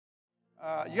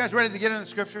You guys ready to get into the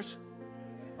scriptures?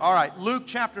 All right, Luke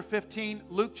chapter 15.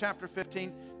 Luke chapter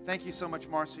 15. Thank you so much,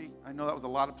 Marcy. I know that was a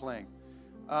lot of playing.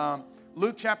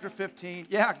 Luke chapter 15.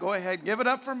 Yeah, go ahead. Give it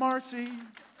up for Marcy.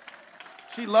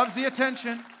 She loves the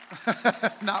attention.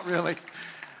 Not really.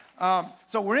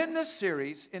 So we're in this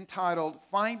series entitled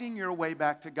Finding Your Way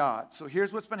Back to God. So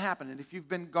here's what's been happening. If you've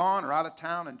been gone or out of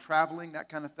town and traveling, that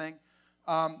kind of thing,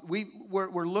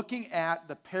 we're looking at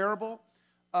the parable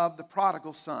of the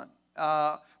prodigal son.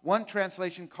 One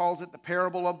translation calls it the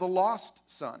parable of the lost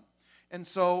son. And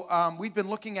so we've been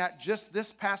looking at just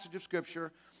this passage of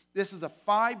Scripture. This is a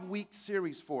 5-week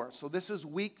series for us. So this is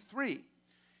week 3.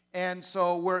 And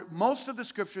so most of the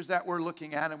scriptures that we're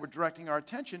looking at and we're directing our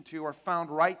attention to are found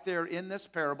right there in this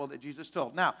parable that Jesus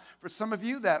told. Now, for some of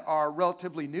you that are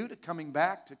relatively new to coming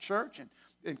back to church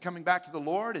and coming back to the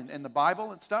Lord and the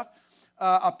Bible and stuff,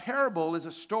 a parable is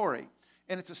a story.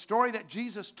 And it's a story that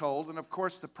Jesus told. And, of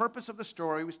course, the purpose of the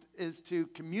story is to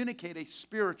communicate a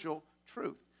spiritual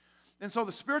truth. And so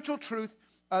the spiritual truth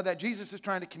that Jesus is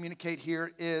trying to communicate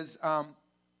here is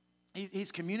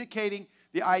he's communicating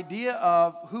the idea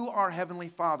of who our Heavenly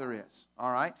Father is,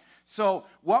 all right? So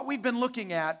what we've been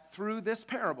looking at through this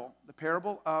parable, the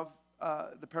parable of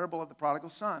the prodigal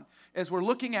son, is we're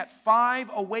looking at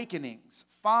 5 awakenings,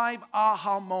 5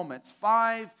 aha moments,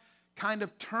 5 kind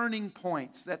of turning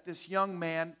points that this young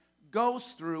man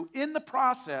goes through in the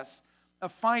process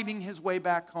of finding his way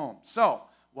back home. So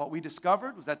what we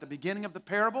discovered was at the beginning of the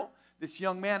parable, this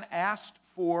young man asked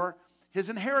for his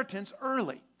inheritance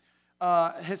early.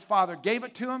 His father gave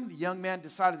it to him. The young man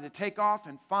decided to take off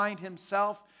and find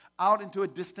himself out into a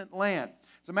distant land.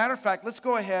 As a matter of fact, let's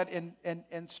go ahead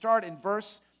and start in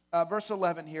verse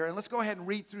 11 here. And let's go ahead and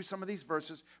read through some of these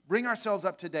verses, bring ourselves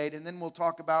up to date, and then we'll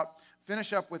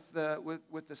finish up with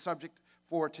the subject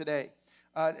for today.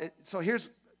 So here's,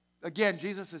 again,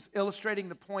 Jesus is illustrating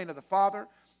the point of the Father.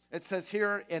 It says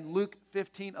here in Luke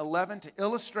 15:11, to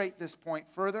illustrate this point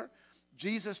further,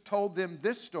 Jesus told them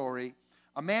this story.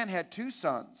 A man had 2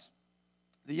 sons.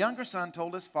 The younger son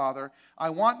told his father, I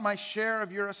want my share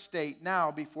of your estate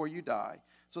now before you die.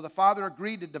 So the father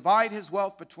agreed to divide his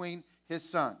wealth between his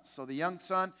sons. So the young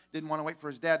son didn't want to wait for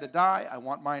his dad to die. I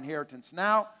want my inheritance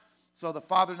now. So the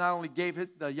father not only gave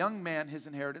the young man his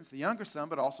inheritance, the younger son,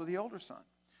 but also the older son.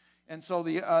 And so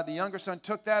the younger son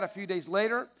took that. A few days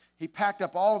later, he packed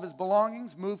up all of his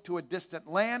belongings, moved to a distant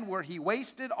land where he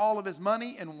wasted all of his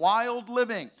money in wild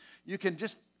living. You can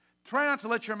just try not to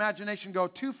let your imagination go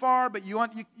too far, but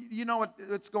you know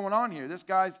what's going on here. This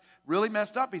guy's really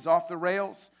messed up. He's off the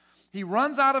rails. He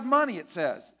runs out of money, it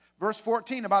says. Verse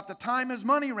 14, about the time his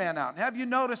money ran out. And have you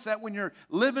noticed that when you're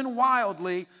living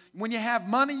wildly, when you have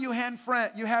money, you have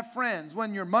friends.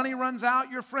 When your money runs out,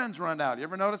 your friends run out. You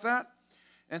ever notice that?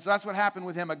 And so that's what happened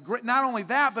with him. Not only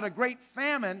that, but a great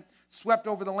famine swept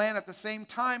over the land at the same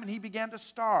time, and he began to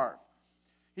starve.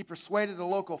 He persuaded a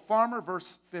local farmer,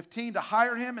 verse 15, to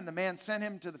hire him, and the man sent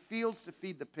him to the fields to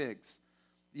feed the pigs.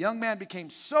 The young man became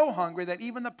so hungry that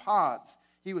even the pods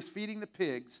he was feeding the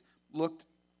pigs looked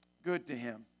good to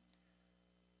him.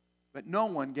 But no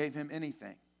one gave him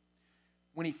anything.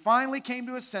 When he finally came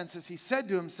to his senses, he said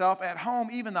to himself, at home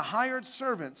even the hired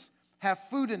servants have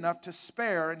food enough to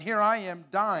spare, and here I am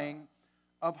dying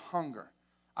of hunger.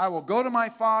 I will go to my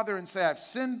father and say, I've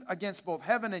sinned against both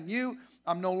heaven and you.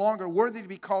 I'm no longer worthy to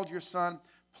be called your son.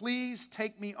 Please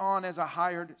take me on as a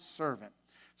hired servant.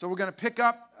 So we're going to pick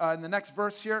up in the next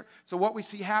verse here. So what we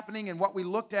see happening and what we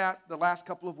looked at the last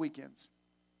couple of weekends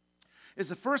is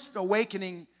the first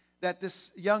awakening that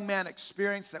this young man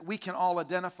experienced that we can all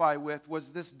identify with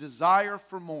was this desire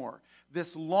for more,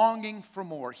 this longing for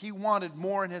more. He wanted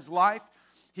more in his life.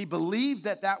 He believed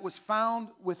that that was found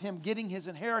with him getting his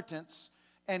inheritance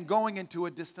and going into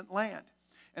a distant land.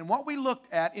 And what we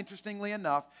looked at, interestingly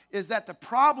enough, is that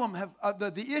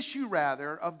the issue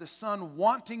of the son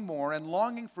wanting more and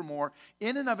longing for more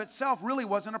in and of itself really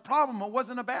wasn't a problem. It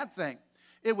wasn't a bad thing.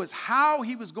 It was how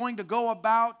he was going to go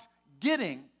about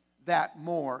getting that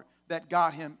more that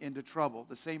got him into trouble.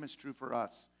 The same is true for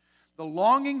us. The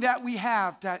longing that we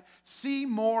have to see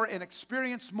more and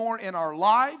experience more in our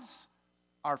lives,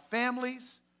 our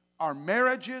families, our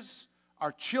marriages,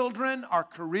 our children, our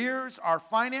careers, our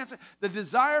finances. The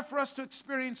desire for us to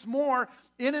experience more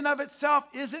in and of itself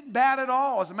isn't bad at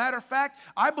all. As a matter of fact,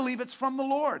 I believe it's from the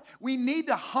Lord. We need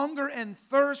to hunger and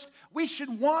thirst. We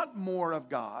should want more of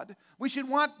God. We should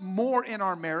want more in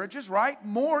our marriages, right?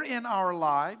 More in our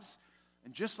lives.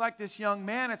 And just like this young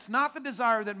man, it's not the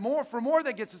desire for more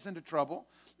that gets us into trouble.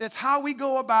 It's how we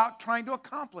go about trying to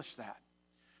accomplish that.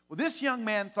 Well, this young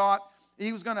man thought,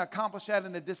 he was going to accomplish that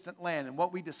in a distant land. And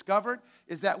what we discovered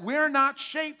is that we're not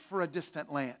shaped for a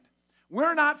distant land.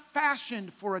 We're not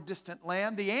fashioned for a distant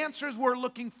land. The answers we're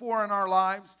looking for in our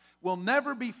lives will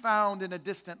never be found in a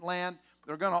distant land.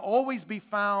 They're going to always be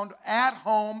found at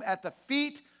home, at the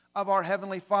feet of our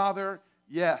Heavenly Father.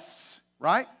 Yes,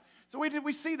 right? So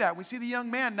we see that. We see the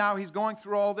young man now. He's going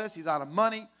through all this. He's out of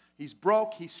money. He's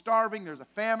broke. He's starving. There's a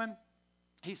famine.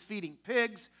 He's feeding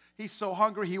pigs. He's so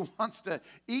hungry he wants to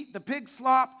eat the pig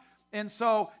slop. And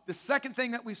so the second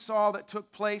thing that we saw that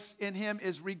took place in him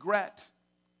is regret.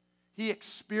 He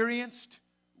experienced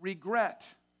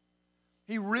regret.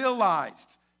 He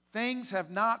realized things have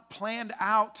not planned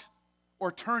out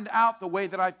or turned out the way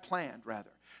that I've planned, rather.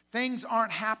 Things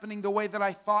aren't happening the way that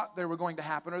I thought they were going to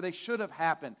happen or they should have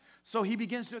happened. So he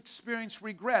begins to experience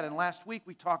regret. And last week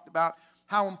we talked about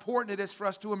how important it is for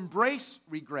us to embrace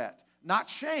regret. Not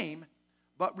shame,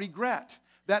 but regret.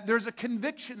 That there's a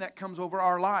conviction that comes over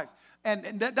our lives.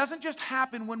 And that doesn't just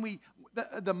happen when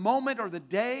the moment or the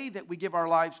day that we give our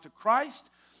lives to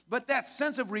Christ, but that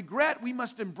sense of regret we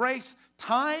must embrace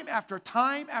time after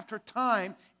time after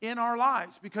time in our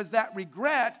lives, because that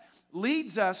regret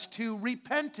leads us to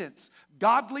repentance,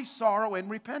 godly sorrow and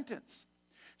repentance.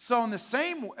 So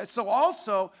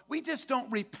also, we just don't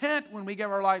repent when we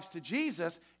give our lives to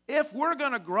Jesus. If we're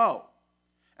going to grow,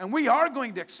 and we are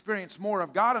going to experience more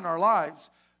of God in our lives,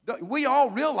 we all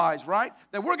realize, right,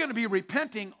 that we're going to be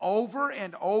repenting over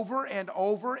and over and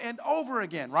over and over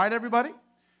again. Right, everybody?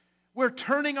 We're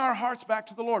turning our hearts back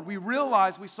to the Lord. We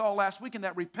realize, we saw last week,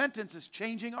 that repentance is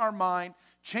changing our mind,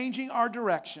 changing our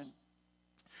direction.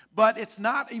 But it's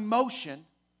not emotion.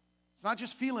 It's not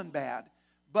just feeling bad.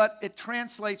 But it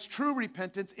translates true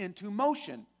repentance into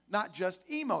motion, not just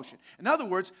emotion. In other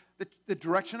words, the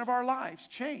direction of our lives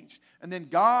changed. And then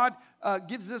God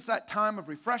gives us that time of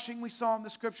refreshing we saw in the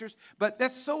Scriptures. But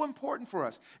that's so important for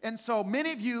us. And so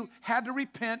many of you had to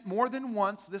repent more than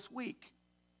once this week.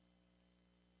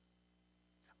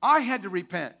 I had to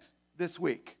repent this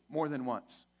week more than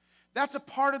once. That's a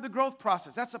part of the growth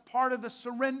process. That's a part of the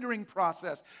surrendering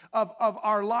process of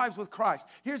our lives with Christ.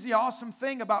 Here's the awesome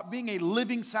thing about being a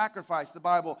living sacrifice the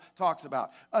Bible talks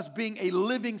about. Us being a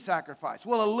living sacrifice.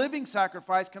 Well, a living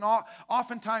sacrifice can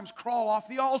oftentimes crawl off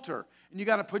the altar, and you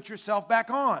got to put yourself back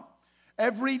on.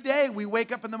 Every day we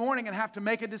wake up in the morning and have to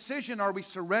make a decision. Are we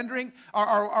surrendering?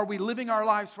 Are we living our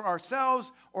lives for ourselves,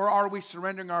 or are we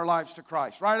surrendering our lives to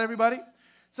Christ? Right, everybody?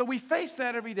 So we face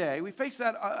that every day. We face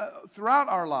that throughout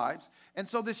our lives. And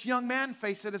so this young man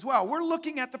faced it as well. We're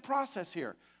looking at the process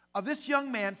here of this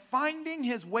young man finding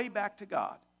his way back to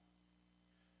God.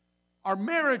 Our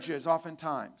marriages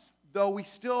oftentimes, though we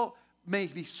still may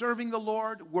be serving the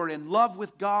Lord, we're in love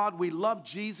with God, we love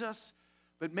Jesus,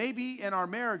 but maybe in our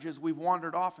marriages we've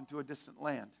wandered off into a distant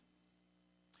land.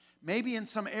 Maybe in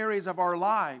some areas of our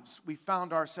lives we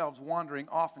found ourselves wandering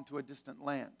off into a distant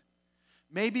land.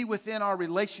 Maybe within our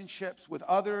relationships with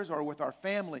others or with our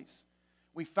families,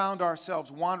 we found ourselves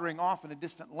wandering off in a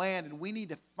distant land, and we need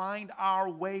to find our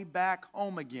way back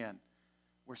home again.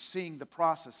 We're seeing the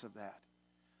process of that.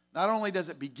 Not only does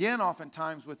it begin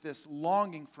oftentimes with this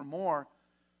longing for more,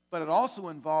 but it also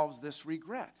involves this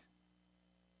regret.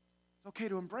 It's okay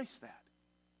to embrace that.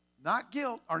 Not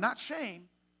guilt or not shame,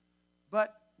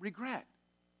 but regret.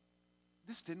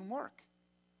 This didn't work.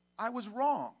 I was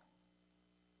wrong.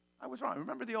 I was wrong.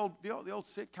 Remember the old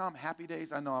sitcom Happy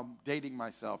Days? I know I'm dating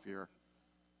myself here.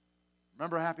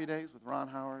 Remember Happy Days with Ron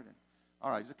Howard?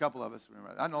 All right, there's a couple of us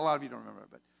remember. I know a lot of you don't remember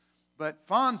it, but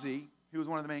Fonzie, who was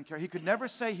one of the main characters, he could never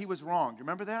say he was wrong. Do you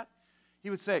remember that? He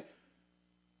would say,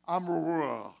 "I'm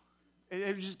wrong."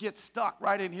 It would just get stuck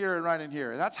right in here and right in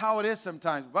here. That's how it is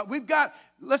sometimes. But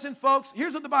listen, folks,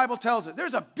 here's what the Bible tells us.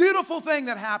 There's a beautiful thing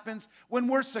that happens when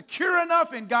we're secure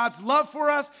enough in God's love for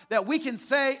us that we can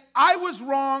say, I was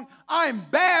wrong, I'm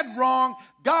bad wrong,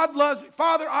 God loves me.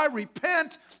 Father, I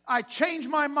repent, I change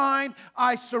my mind,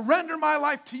 I surrender my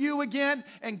life to you again,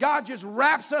 and God just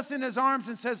wraps us in his arms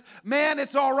and says, man,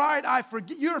 it's all right,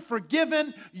 you're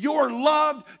forgiven, you're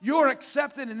loved, you're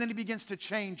accepted, and then he begins to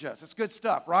change us. It's good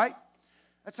stuff, right?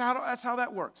 That's how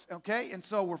that works, okay? And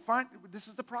so this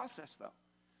is the process, though.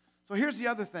 So here's the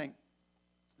other thing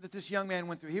that this young man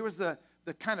went through. Here was the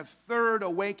kind of third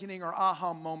awakening or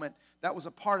aha moment that was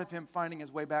a part of him finding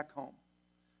his way back home.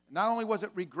 And not only was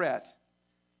it regret,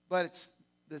 but it's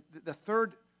the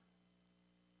third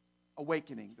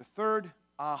awakening, the third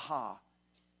aha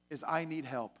is I need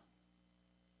help.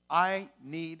 I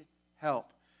need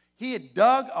help. He had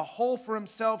dug a hole for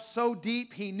himself so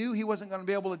deep he knew he wasn't going to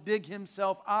be able to dig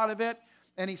himself out of it.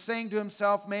 And he's saying to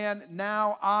himself, man,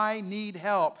 now I need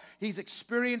help. He's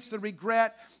experienced the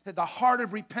regret, that the heart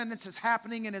of repentance is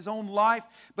happening in his own life,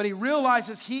 but he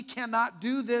realizes he cannot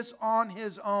do this on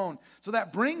his own. So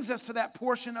that brings us to that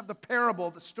portion of the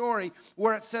parable, the story,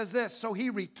 where it says this. So he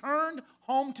returned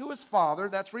home to his father,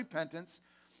 that's repentance,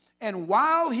 and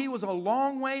while he was a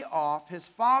long way off, his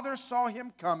father saw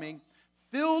him coming.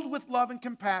 Filled with love and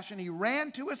compassion, he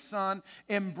ran to his son,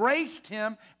 embraced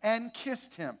him, and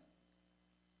kissed him.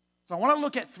 So I want to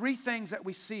look at three things that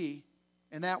we see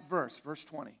in that verse, verse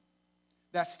 20,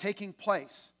 that's taking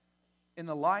place in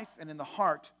the life and in the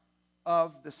heart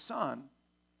of the son,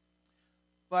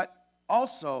 but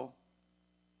also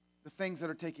the things that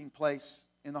are taking place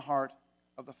in the heart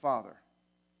of the father.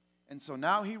 And so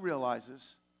now he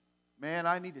realizes, man,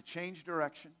 I need to change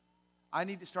direction. I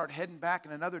need to start heading back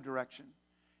in another direction.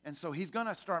 And so he's going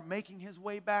to start making his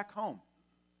way back home.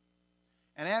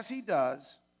 And as he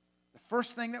does, the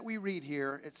first thing that we read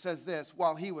here, it says this,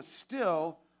 while he was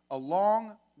still a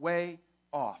long way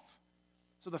off.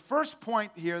 So the first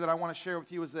point here that I want to share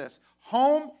with you is this.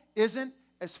 Home isn't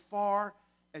as far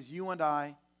as you and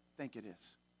I think it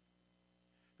is.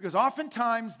 Because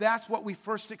oftentimes that's what we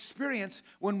first experience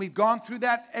when we've gone through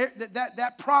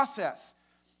that process.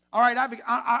 All right,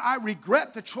 I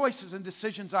regret the choices and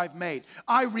decisions I've made.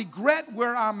 I regret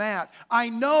where I'm at. I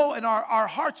know, and our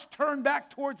hearts turn back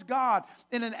towards God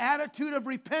in an attitude of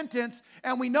repentance,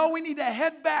 and we know we need to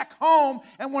head back home.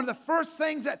 And one of the first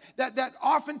things that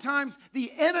oftentimes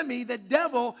the enemy, the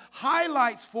devil,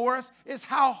 highlights for us is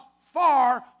how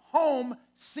far home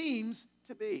seems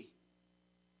to be.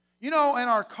 You know, in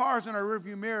our cars, in our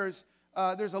rearview mirrors,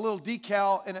 there's a little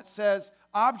decal, and it says,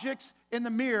 objects in the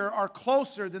mirror are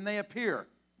closer than they appear,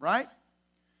 right?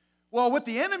 Well, what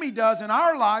the enemy does in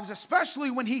our lives, especially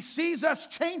when he sees us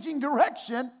changing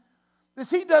direction, is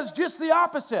he does just the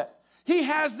opposite. He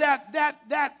has that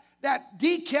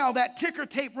decal, that ticker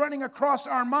tape running across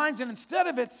our minds, and instead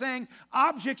of it saying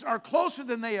objects are closer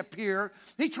than they appear,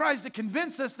 he tries to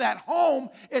convince us that home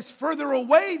is further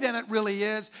away than it really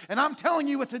is. And I'm telling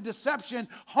you, it's a deception.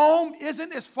 Home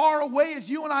isn't as far away as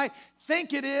you and I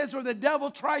think it is, or the devil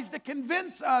tries to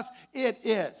convince us it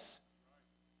is.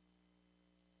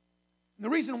 And the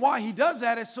reason why he does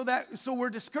that is so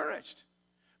we're discouraged.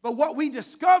 But what we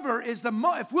discover is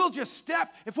if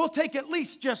we'll take at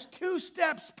least just 2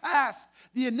 steps past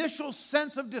the initial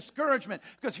sense of discouragement,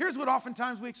 because here's what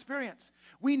oftentimes we experience.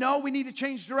 We know we need to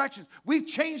change directions. We've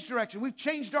changed direction. We've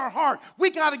changed our heart. We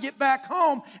got to get back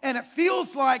home, and it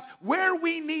feels like where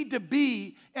we need to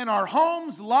be in our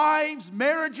homes, lives,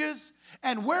 marriages,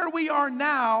 and where we are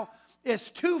now is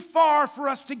too far for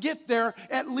us to get there,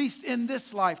 at least in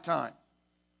this lifetime.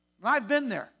 And I've been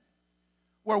there.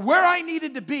 Where I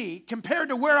needed to be compared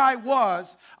to where I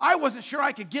wasn't sure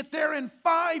I could get there in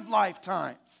 5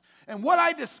 lifetimes. And what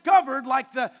I discovered,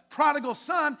 like the prodigal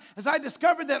son, is I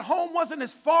discovered that home wasn't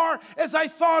as far as I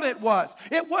thought it was.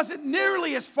 It wasn't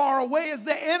nearly as far away as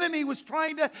the enemy was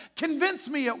trying to convince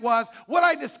me it was. What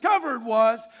I discovered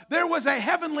was there was a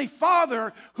heavenly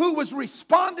Father who was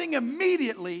responding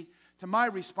immediately to my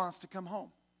response to come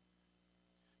home.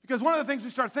 Because one of the things we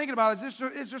start thinking about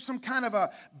is there some kind of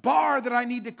a bar that I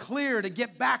need to clear to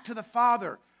get back to the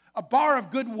Father? A bar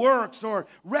of good works or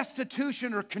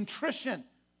restitution or contrition.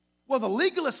 Well, the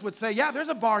legalist would say, yeah, there's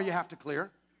a bar you have to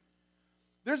clear.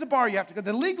 There's a bar you have to clear.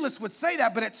 The legalist would say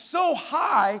that, but it's so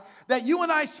high that you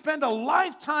and I spend a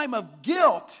lifetime of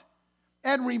guilt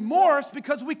and remorse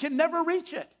because we can never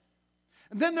reach it.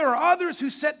 And then there are others who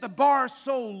set the bar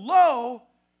so low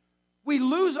we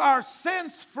lose our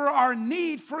sense for our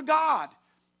need for God.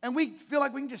 And we feel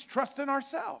like we can just trust in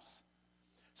ourselves.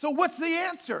 So what's the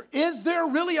answer? Is there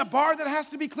really a bar that has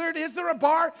to be cleared? Is there a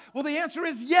bar? Well, the answer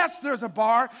is yes, there's a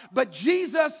bar, but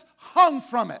Jesus hung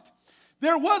from it.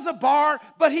 There was a bar,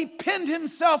 but he pinned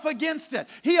himself against it.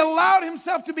 He allowed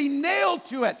himself to be nailed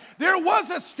to it. There was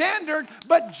a standard,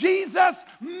 but Jesus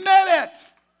met it.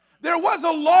 There was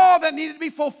a law that needed to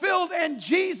be fulfilled, and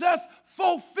Jesus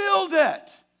fulfilled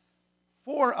it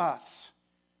for us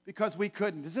because we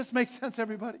couldn't. Does this make sense,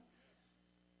 everybody?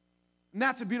 And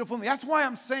that's a beautiful thing. That's why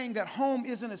I'm saying that home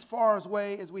isn't as far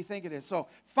away as we think it is. So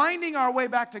finding our way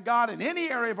back to God in any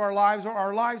area of our lives or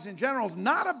our lives in general is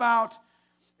not about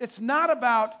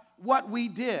what we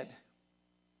did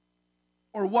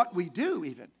or what we do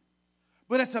even,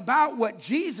 but it's about what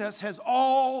Jesus has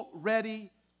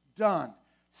already done.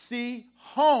 See,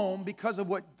 home, because of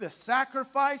what the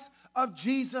sacrifice of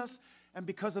Jesus and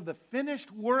because of the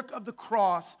finished work of the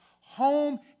cross,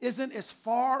 home isn't as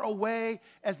far away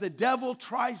as the devil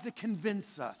tries to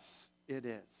convince us it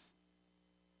is.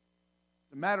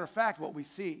 As a matter of fact, what we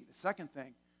see, the second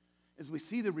thing, is we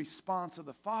see the response of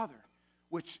the Father,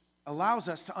 which allows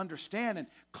us to understand and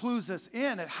clues us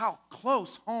in at how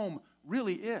close home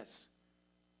really is.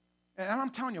 And I'm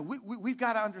telling you, we've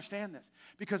got to understand this,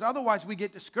 because otherwise we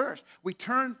get discouraged. We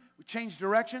change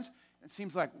directions, and it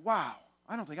seems like, wow,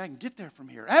 I don't think I can get there from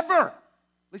here, ever.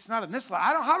 At least not in this life.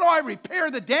 How do I repair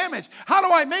the damage? How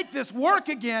do I make this work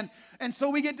again? And so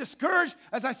we get discouraged.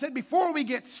 As I said before, we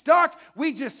get stuck.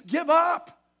 We just give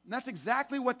up. And that's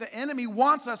exactly what the enemy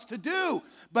wants us to do.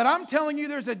 But I'm telling you,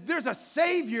 there's a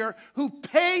Savior who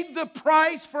paid the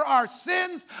price for our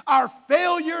sins, our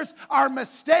failures, our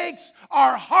mistakes,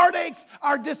 our heartaches,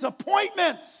 our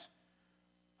disappointments.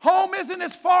 Home isn't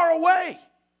as far away.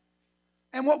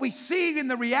 And what we see in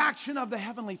the reaction of the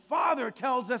Heavenly Father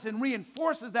tells us and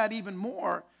reinforces that even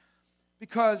more,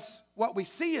 because what we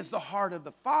see is the heart of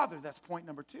the Father. That's point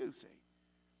number 2, see.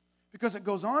 Because it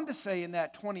goes on to say in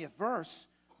that 20th verse,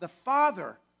 the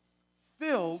Father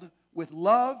filled with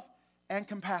love and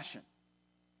compassion.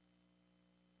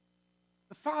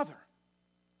 The Father.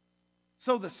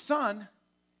 So the Son,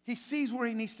 he sees where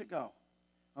he needs to go.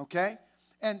 Okay?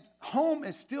 And home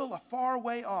is still a far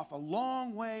way off, a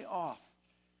long way off.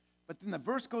 But then the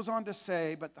verse goes on to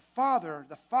say, but the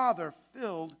Father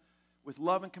filled with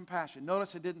love and compassion.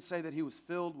 Notice it didn't say that he was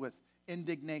filled with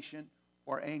indignation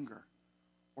or anger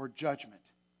or judgment.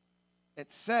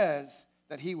 It says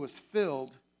that he was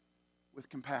filled with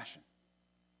compassion.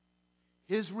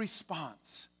 His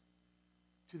response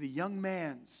to the young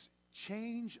man's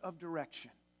change of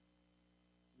direction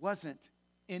wasn't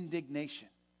indignation,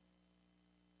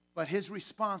 but his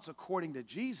response, according to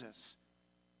Jesus,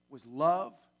 was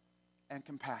love and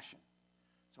compassion.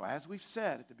 So as we've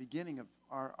said at the beginning of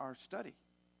our study,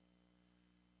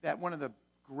 that one of the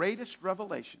greatest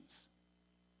revelations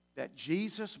that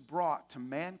Jesus brought to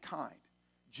mankind,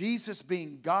 Jesus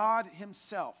being God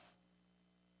himself,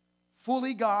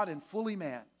 fully God and fully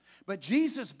man, but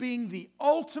Jesus being the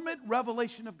ultimate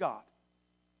revelation of God.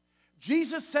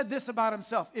 Jesus said this about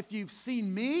himself: if you've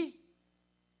seen me,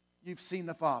 you've seen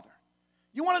the Father.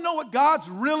 You want to know what God's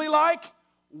really like?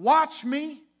 Watch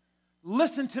me,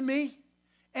 listen to me,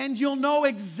 and you'll know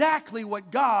exactly what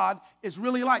God is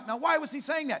really like. Now, why was he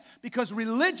saying that? Because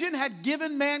religion had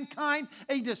given mankind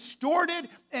a distorted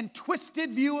and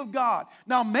twisted view of God.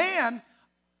 Now, man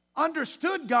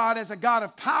understood God as a God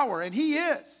of power, and he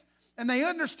is. And they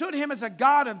understood him as a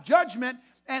God of judgment,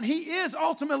 and he is,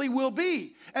 ultimately will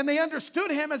be. And they understood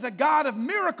him as a God of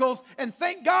miracles, and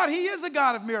thank God he is a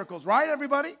God of miracles, right,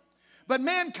 everybody? But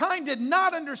mankind did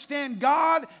not understand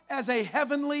God as a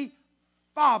heavenly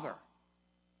Father.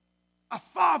 A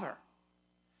Father.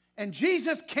 And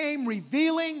Jesus came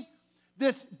revealing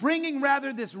this,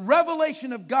 this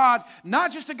revelation of God,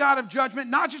 not just a God of judgment,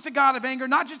 not just a God of anger,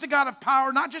 not just a God of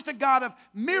power, not just a God of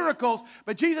miracles,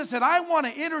 but Jesus said, I want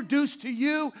to introduce to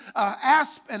you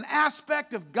an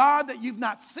aspect of God that you've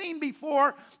not seen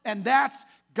before, and that's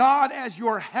God as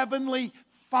your heavenly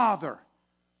Father.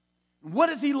 What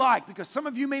is he like? Because some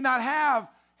of you may not have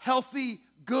healthy,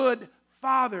 good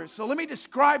fathers. So let me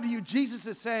describe to you, Jesus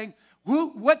is saying,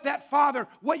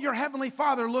 what your heavenly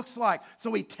Father looks like.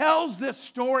 So he tells this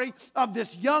story of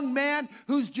this young man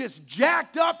who's just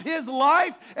jacked up his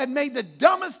life and made the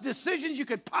dumbest decisions you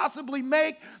could possibly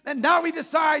make. And now he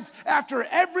decides, after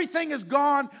everything is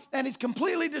gone and he's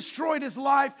completely destroyed his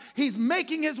life, he's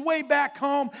making his way back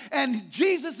home. And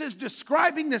Jesus is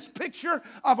describing this picture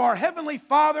of our heavenly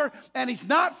Father, and he's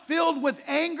not filled with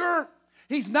anger.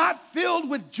 He's not filled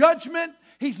with judgment.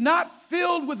 He's not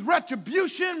filled with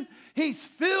retribution. He's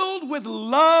filled with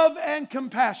love and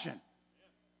compassion.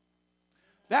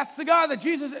 That's the God that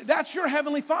Jesus, that's your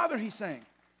heavenly Father, he's saying.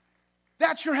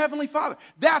 That's your heavenly Father.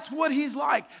 That's what he's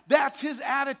like. That's his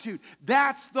attitude.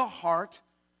 That's the heart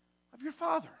of your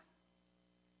Father.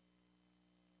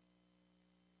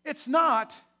 It's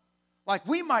not like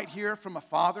we might hear from a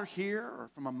father here or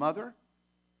from a mother.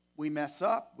 We mess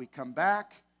up, we come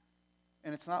back,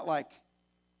 and it's not like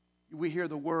we hear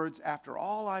the words, after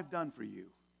all I've done for you,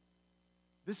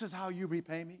 this is how you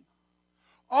repay me?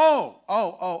 Now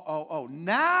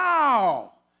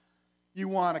you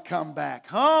want to come back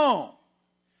home.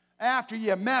 After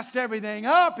you messed everything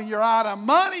up and you're out of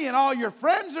money and all your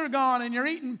friends are gone and you're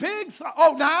eating pigs.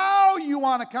 Oh, now you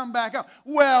want to come back home.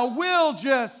 Well, we'll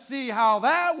just see how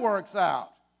that works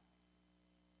out.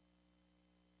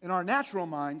 In our natural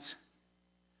minds,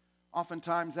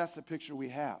 oftentimes that's the picture we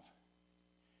have.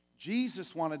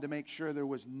 Jesus wanted to make sure there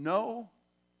was no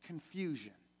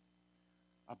confusion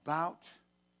about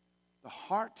the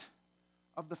heart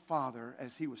of the Father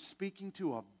as he was speaking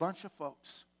to a bunch of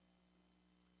folks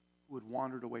who had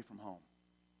wandered away from home.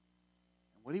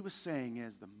 What he was saying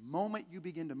is the moment you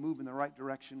begin to move in the right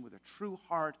direction with a true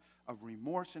heart of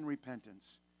remorse and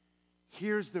repentance,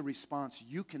 here's the response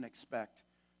you can expect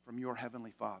from your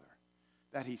Heavenly Father,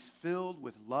 that He's filled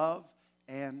with love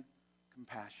and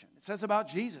compassion. It says about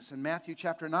Jesus in Matthew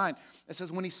chapter 9, it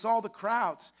says, when He saw the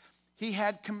crowds, He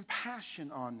had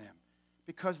compassion on them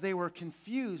because they were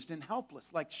confused and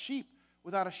helpless like sheep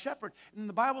without a shepherd. And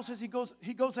the Bible says he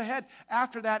goes ahead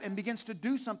after that and begins to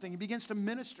do something. He begins to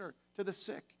minister to the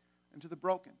sick and to the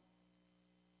broken.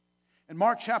 In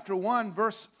Mark chapter 1,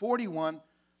 verse 41,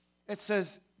 it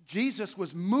says, Jesus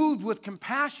was moved with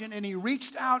compassion and He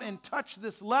reached out and touched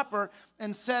this leper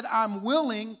and said, I'm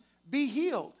willing, be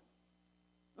healed.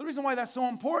 The reason why that's so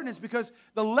important is because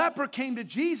the leper came to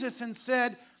Jesus and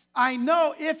said, I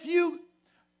know if you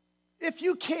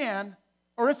can,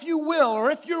 or if you will, or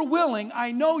if you're willing,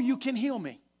 I know you can heal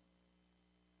me.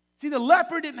 See, the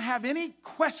leper didn't have any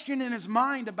question in his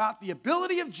mind about the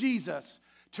ability of Jesus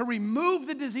to remove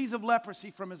the disease of leprosy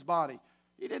from his body.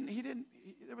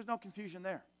 There was no confusion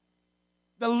there.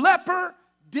 The leper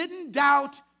didn't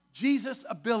doubt Jesus'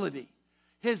 ability.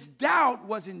 His doubt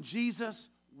was in Jesus'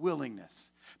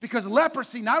 willingness. Because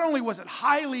leprosy, not only was it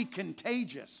highly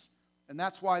contagious, and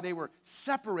that's why they were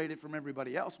separated from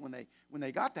everybody else when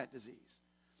they got that disease,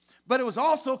 but it was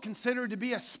also considered to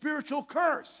be a spiritual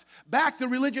curse. Back the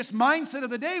religious mindset of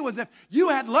the day was if you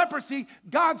had leprosy,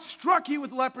 God struck you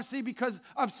with leprosy because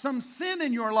of some sin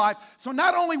in your life. So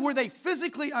not only were they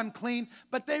physically unclean,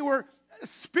 but they were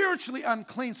spiritually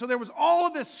unclean. So there was all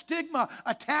of this stigma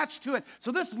attached to it.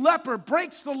 So this leper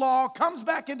breaks the law, comes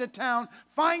back into town,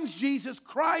 finds Jesus,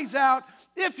 cries out,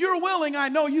 if you're willing, I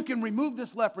know you can remove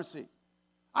this leprosy.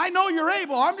 I know you're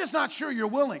able. I'm just not sure you're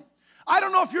willing. I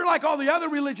don't know if you're like all the other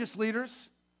religious leaders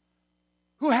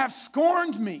who have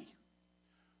scorned me,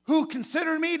 who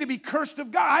consider me to be cursed of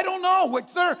God. I don't know.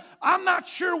 I'm not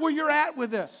sure where you're at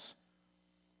with this.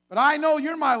 But I know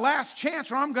you're my last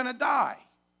chance or I'm going to die.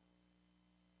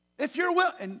 If you're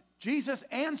willing. And Jesus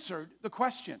answered the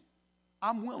question,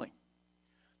 I'm willing.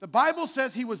 The Bible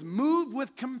says He was moved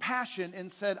with compassion and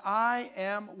said, I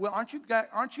am willing.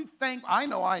 Aren't you thankful? I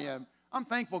know I am. I'm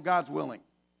thankful God's willing.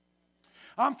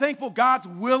 I'm thankful God's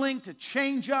willing to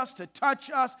change us, to touch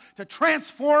us, to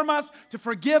transform us, to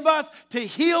forgive us, to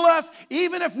heal us,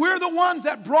 even if we're the ones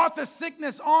that brought the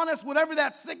sickness on us, whatever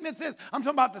that sickness is. I'm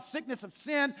talking about the sickness of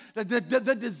sin, the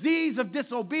disease of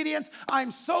disobedience.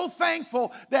 I'm so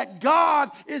thankful that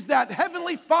God is that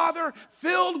Heavenly Father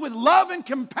filled with love and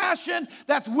compassion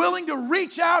that's willing to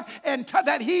reach out and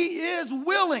that He is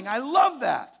willing. I love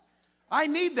that. I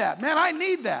need that. Man, I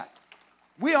need that.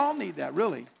 We all need that,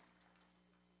 really.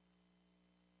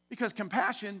 Because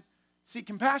compassion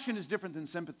is different than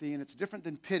sympathy, and it's different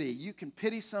than pity. You can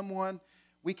pity someone,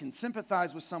 we can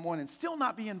sympathize with someone and still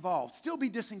not be involved, still be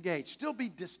disengaged, still be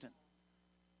distant.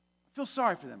 I feel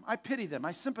sorry for them. I pity them.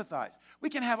 I sympathize. We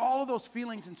can have all of those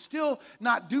feelings and still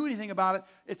not do anything about it.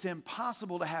 It's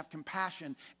impossible to have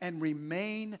compassion and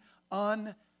remain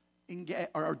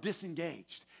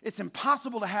disengaged. It's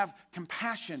impossible to have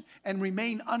compassion and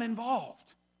remain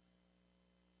uninvolved.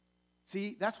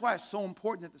 See, that's why it's so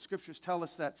important that the Scriptures tell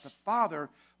us that the Father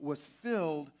was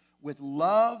filled with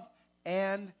love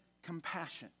and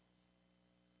compassion.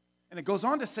 And it goes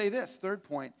on to say this, third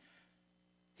point,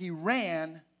 He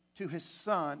ran to His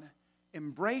Son,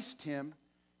 embraced Him,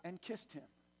 and kissed Him.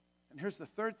 And here's the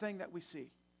third thing that we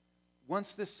see.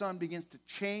 Once this Son begins to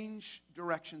change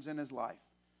directions in His life,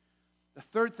 the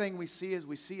third thing we see is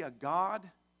we see a God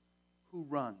who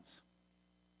runs.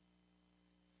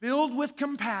 Filled with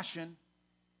compassion,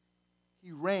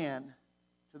 He ran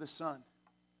to the Son.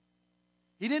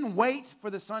 He didn't wait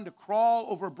for the Son to crawl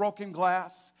over broken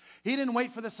glass. He didn't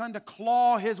wait for the Son to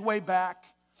claw His way back.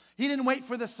 He didn't wait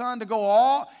for the Son to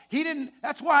go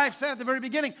that's why I've said at the very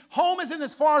beginning, home isn't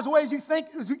as far away as you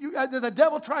think, the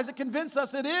devil tries to convince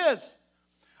us it is.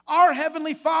 Our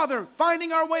Heavenly Father,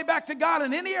 finding our way back to God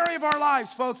in any area of our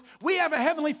lives, folks, we have a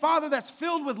Heavenly Father that's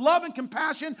filled with love and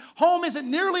compassion. Home isn't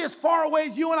nearly as far away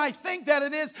as you and I think that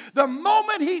it is. The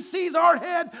moment He sees our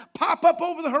head pop up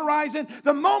over the horizon,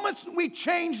 the moment we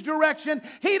change direction,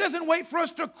 He doesn't wait for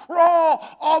us to crawl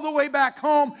all the way back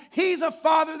home. He's a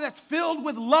Father that's filled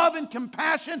with love and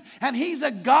compassion, and He's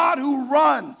a God who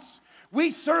runs.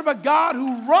 We serve a God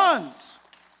who runs.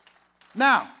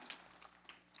 Now,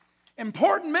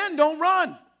 important men don't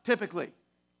run, typically.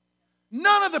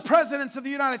 None of the presidents of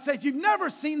the United States, you've never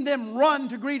seen them run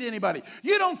to greet anybody.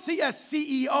 You don't see a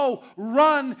CEO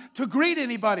run to greet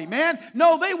anybody, man.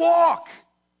 No, they walk,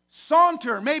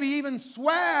 saunter, maybe even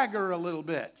swagger a little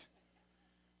bit.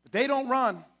 But they don't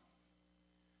run.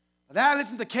 That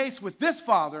isn't the case with this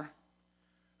Father.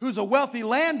 who's a wealthy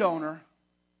landowner,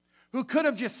 who could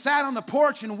have just sat on the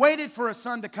porch and waited for his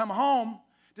son to come home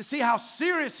to see how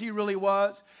serious he really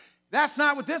was. That's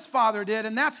not what this father did,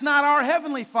 and that's not our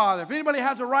heavenly Father. If anybody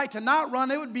has a right to not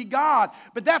run, it would be God.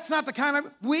 But that's not the kind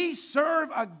of... We serve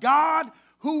a God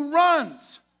who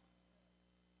runs.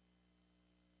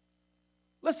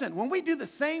 Listen, when we do the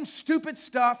same stupid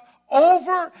stuff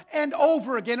over and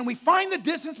over again, and we find the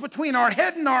distance between our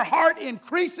head and our heart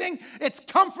increasing, it's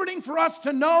comforting for us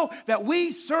to know that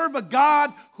we serve a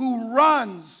God who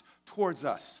runs towards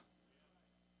us.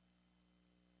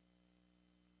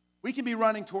 We can be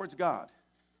running towards God.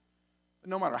 But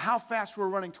no matter how fast we're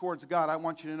running towards God, I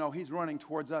want you to know He's running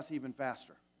towards us even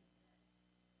faster.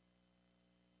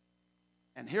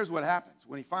 And here's what happens.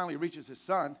 When He finally reaches His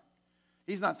son,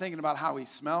 He's not thinking about how he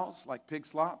smells, like pig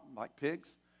slop, like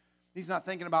pigs. He's not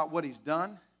thinking about what he's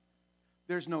done.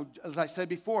 There's no, as I said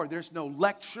before, there's no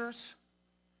lectures.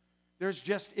 There's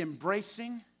just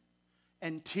embracing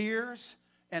and tears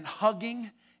and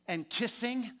hugging and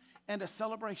kissing and a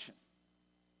celebration.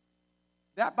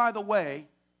 That, by the way,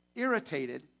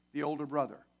 irritated the older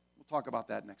brother. We'll talk about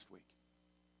that next week.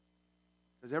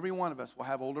 Because every one of us will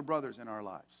have older brothers in our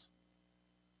lives.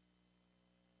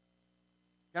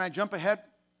 Can I jump ahead?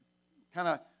 Kind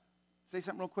of say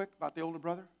something real quick about the older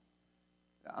brother?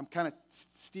 I'm kind of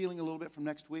stealing a little bit from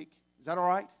next week. Is that all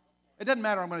right? It doesn't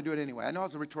matter. I'm going to do it anyway. I know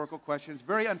it's a rhetorical question. It's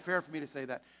very unfair for me to say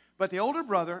that. But the older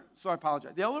brother, so I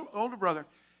apologize. The older brother,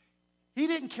 he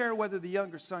didn't care whether the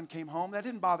younger son came home. That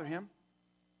didn't bother him.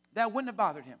 That wouldn't have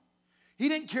bothered him. He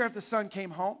didn't care if the son came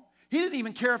home. He didn't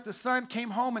even care if the son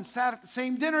came home and sat at the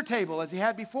same dinner table as he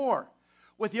had before.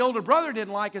 What the older brother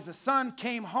didn't like is the son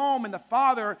came home and the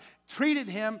father treated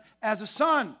him as a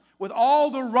son with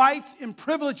all the rights and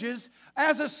privileges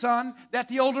as a son that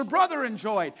the older brother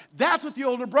enjoyed. That's what the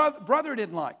older brother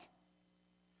didn't like.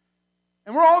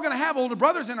 And we're all going to have older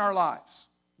brothers in our lives.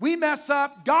 We mess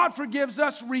up, God forgives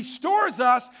us, restores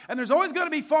us, and there's always going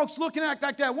to be folks looking at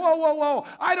like that. Whoa, whoa, whoa.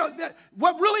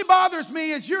 What really bothers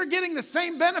me is you're getting the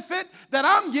same benefit that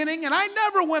I'm getting, and I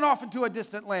never went off into a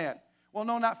distant land. Well,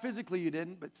 no, not physically you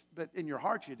didn't, but in your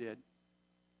heart you did.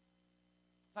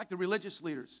 It's like the religious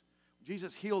leaders.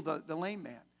 Jesus healed the lame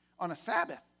man on a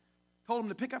Sabbath. Told him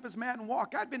to pick up his mat and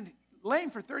walk. I'd been lame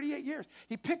for 38 years.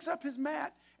 He picks up his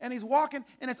mat, and he's walking,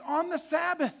 and it's on the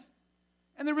Sabbath.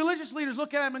 And the religious leaders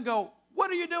look at him and go,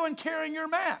 what are you doing carrying your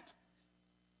mat?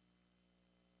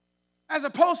 As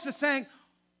opposed to saying,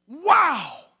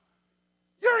 wow,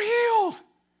 you're healed.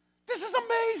 This is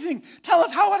amazing. Tell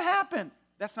us how it happened.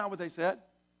 That's not what they said.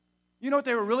 You know what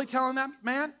they were really telling that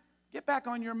man? Get back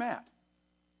on your mat.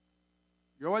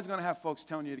 You're always going to have folks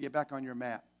telling you to get back on your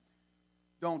mat.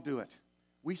 Don't do it.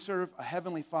 We serve a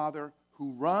heavenly Father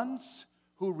who runs,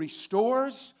 who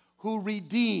restores, who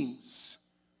redeems.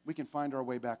 We can find our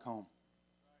way back home.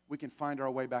 We can find our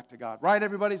way back to God. Right,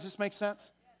 everybody? Does this make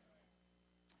sense?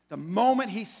 The moment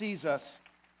He sees us,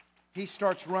 He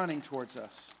starts running towards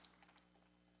us.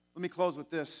 Let me close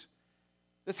with this.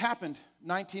 This happened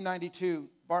 1992,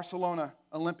 Barcelona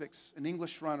Olympics, an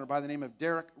English runner by the name of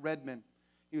Derek Redmond.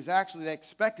 He was actually, they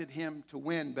expected him to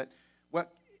win, but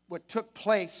what took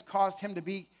place caused him to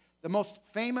be the most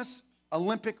famous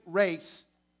Olympic race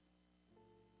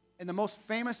and the most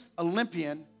famous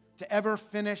Olympian to ever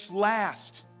finish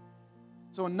last.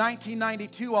 So in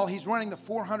 1992, while he's running the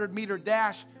 400-meter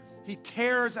dash, he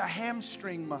tears a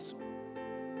hamstring muscle.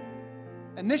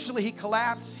 Initially, he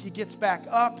collapsed. He gets back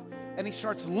up, and he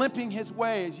starts limping his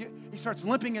way. He starts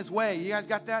limping his way. You guys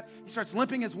got that? He starts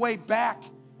limping his way back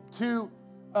to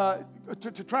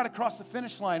try to cross the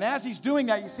finish line. As he's doing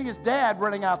that, you see his dad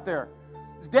running out there.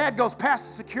 His dad goes past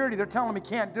the security. They're telling him he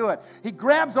can't do it. He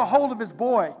grabs a hold of his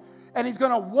boy, and he's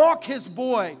going to walk his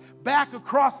boy back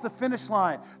across the finish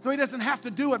line so he doesn't have to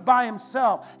do it by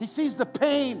himself. He sees the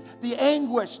pain, the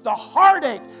anguish, the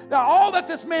heartache, all that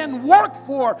this man worked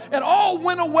for. It all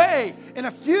went away in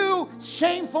a few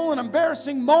shameful and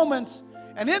embarrassing moments.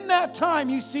 And in that time,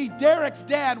 you see Derek's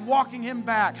dad walking him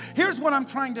back. Here's what I'm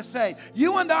trying to say.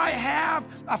 You and I have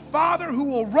a Father who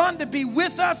will run to be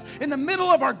with us in the middle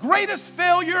of our greatest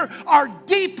failure, our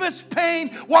deepest pain,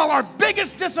 while our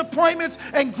biggest disappointments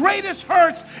and greatest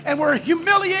hurts, and we're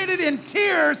humiliated in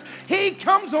tears. He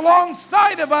comes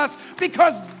alongside of us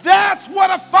because that's what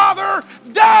a Father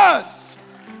does.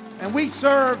 And we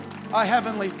serve a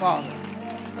Heavenly Father.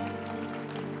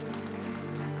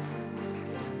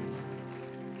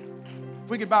 If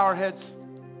we could bow our heads,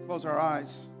 close our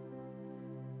eyes.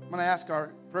 I'm going to ask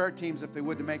our prayer teams if they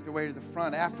would to make their way to the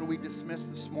front after we dismiss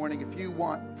this morning. If you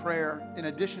want prayer in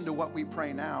addition to what we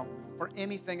pray now, for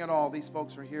anything at all, these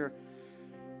folks are here.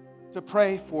 to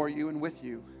pray for you and with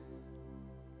you.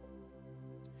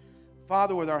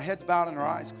 Father, with our heads bowed and our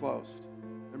eyes closed,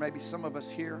 there may be some of us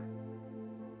here,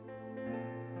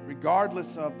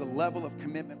 regardless of the level of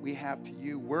commitment we have to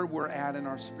you, where we're at in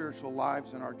our spiritual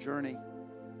lives and our journey.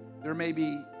 There may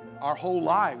be our whole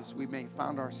lives, we may have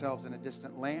found ourselves in a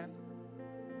distant land.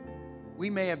 We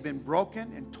may have been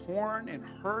broken and torn and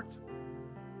hurt.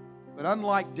 But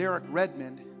unlike Derek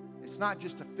Redmond, it's not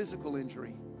just a physical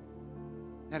injury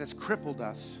that has crippled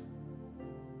us,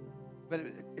 but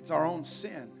it's our own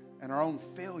sin and our own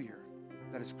failure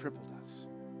that has crippled us.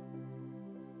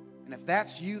 And if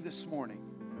that's you this morning,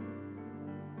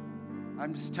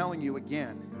 I'm just telling you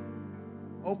again,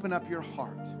 open up your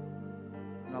heart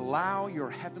and allow your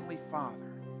Heavenly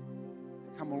Father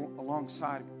to come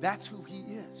alongside of you. That's who He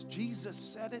is. Jesus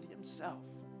said it Himself.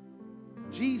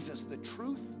 Jesus, the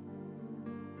truth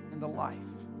and the life,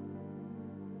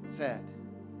 said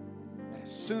that as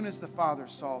soon as the Father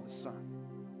saw the Son,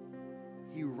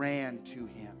 He ran to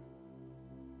Him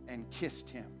and kissed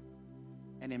Him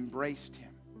and embraced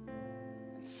Him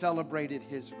and celebrated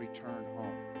His return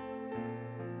home.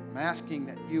 I'm asking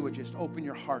that you would just open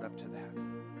your heart up to that.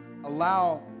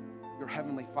 Allow your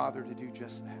Heavenly Father to do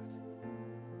just that.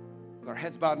 With our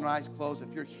heads bowed and eyes closed,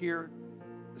 if you're here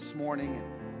this morning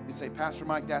and you say, Pastor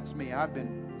Mike, that's me. I've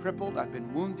been crippled. I've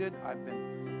been wounded. I'm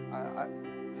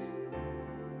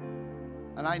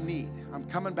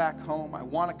coming back home. I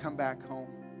want to come back home.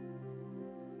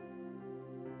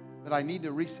 But I need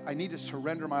to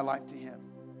surrender my life to Him.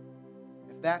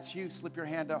 If that's you, slip your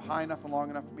hand up high enough and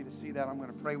long enough for me to see that. I'm going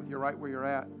to pray with you right where you're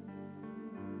at.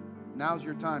 Now's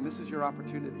your time. This is your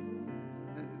opportunity.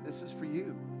 This is for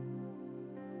you.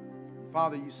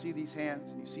 Father, you see these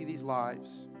hands and you see these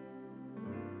lives.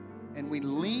 And we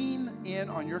lean in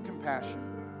on your compassion.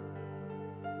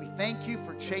 We thank you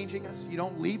for changing us. You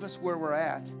don't leave us where we're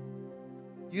at.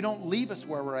 You don't leave us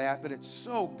where we're at, but it's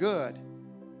so good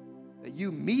that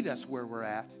you meet us where we're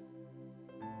at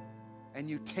and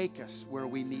you take us where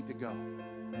we need to go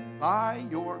by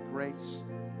your grace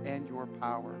and your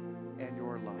power and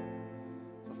your love.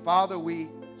 So, Father, we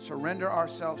surrender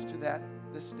ourselves to that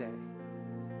this day.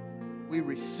 We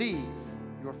receive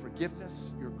your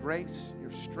forgiveness, your grace,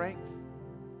 your strength.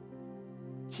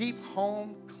 Keep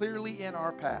home clearly in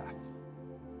our path.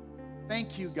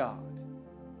 Thank you, God,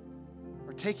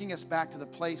 for taking us back to the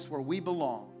place where we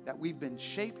belong, that we've been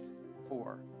shaped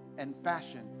for and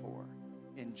fashioned for.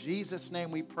 In Jesus'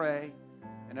 name we pray.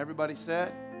 And everybody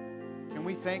said, can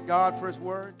we thank God for His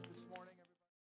word?